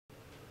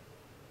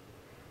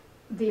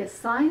The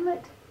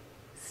assignment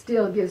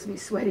still gives me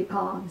sweaty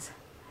palms.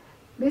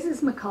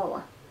 Mrs.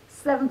 McCullough,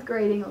 7th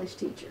grade English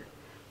teacher,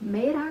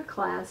 made our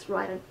class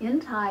write an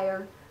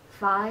entire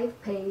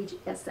 5-page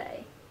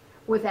essay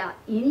without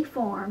any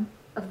form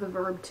of the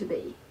verb to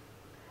be.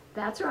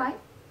 That's right.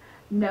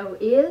 No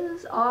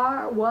is,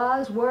 are,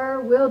 was, were,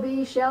 will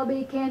be, shall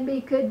be, can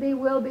be, could be,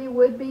 will be,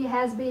 would be,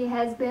 has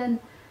been,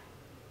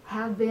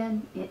 have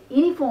been, in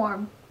any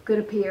form could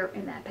appear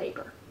in that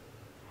paper.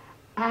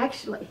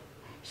 Actually,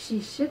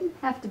 she shouldn't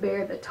have to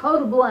bear the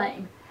total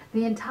blame.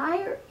 The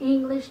entire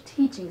English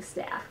teaching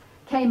staff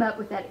came up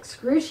with that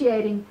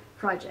excruciating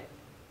project.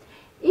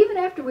 Even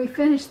after we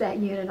finished that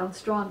unit on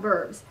strong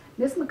verbs,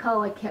 Miss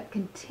McCullough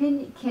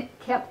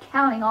kept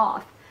counting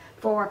off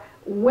for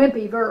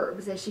wimpy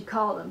verbs, as she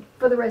called them,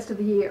 for the rest of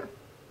the year.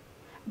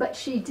 But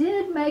she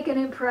did make an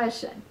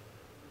impression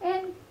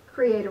and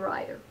create a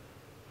writer.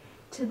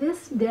 To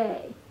this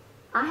day,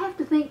 I have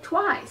to think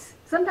twice,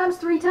 sometimes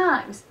 3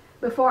 times,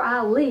 before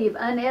I leave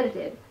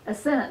unedited a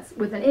sentence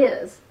with an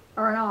is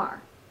or an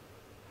are.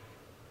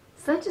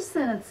 Such a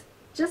sentence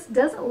just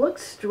doesn't look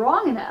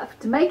strong enough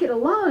to make it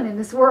alone in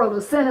this world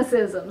of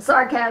cynicism,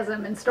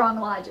 sarcasm, and strong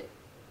logic.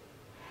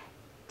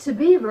 To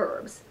be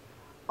verbs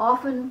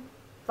often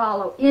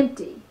follow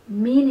empty,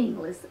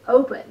 meaningless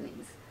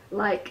openings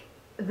like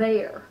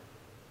there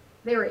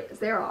is,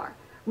 there are.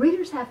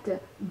 Readers have to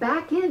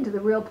back into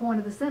the real point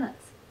of the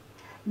sentence.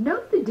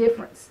 Note the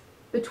difference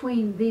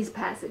between these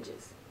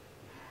passages.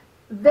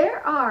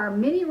 There are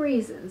many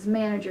reasons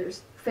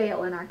managers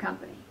fail in our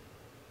company.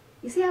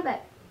 You see how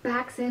that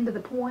backs into the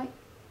point?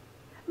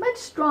 Much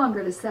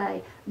stronger to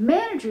say,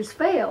 managers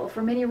fail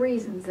for many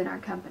reasons in our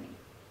company.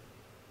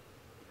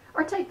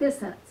 Or take this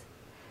sentence.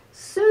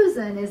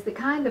 Susan is the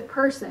kind of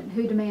person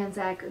who demands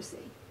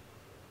accuracy.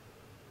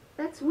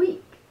 That's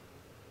weak.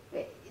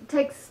 It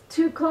takes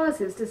 2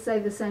 clauses to say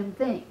the same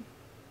thing.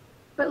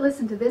 But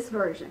listen to this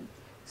version.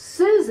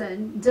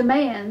 Susan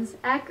demands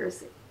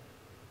accuracy.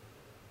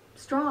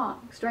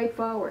 Strong,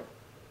 straightforward.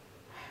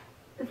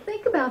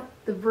 Think about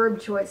the verb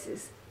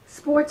choices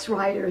sports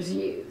writers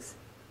use.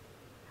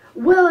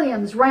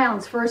 Williams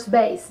rounds first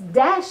base,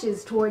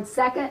 dashes towards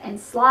second, and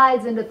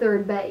slides into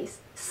third base.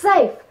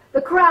 Safe,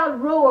 the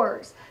crowd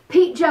roars.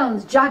 Pete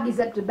Jones jockeys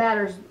up to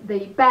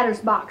the batter's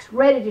box,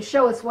 ready to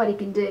show us what he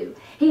can do.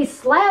 He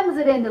slams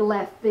it into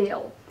left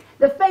field.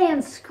 The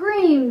fans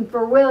scream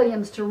for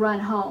Williams to run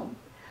home.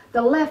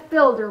 The left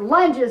fielder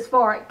lunges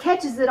for it,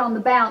 catches it on the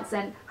bounce,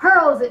 and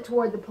hurls it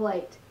toward the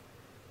plate.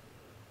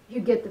 You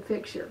get the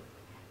picture.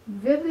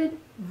 Vivid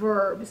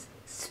verbs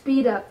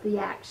speed up the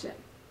action.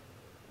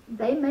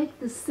 They make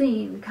the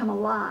scene come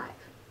alive.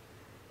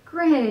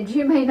 Granted,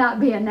 you may not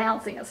be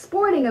announcing a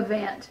sporting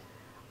event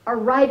or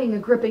writing a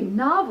gripping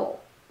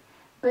novel,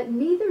 but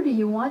neither do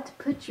you want to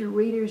put your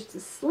readers to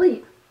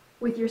sleep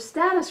with your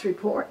status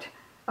report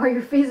or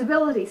your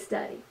feasibility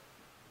study.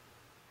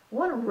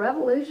 Want to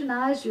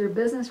revolutionize your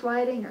business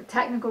writing or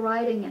technical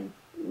writing in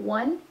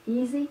one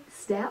easy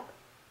step?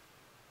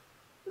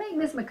 Make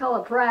Miss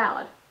McCullough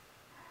proud.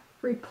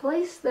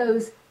 Replace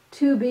those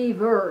to be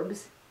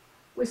verbs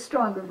with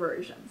stronger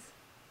versions.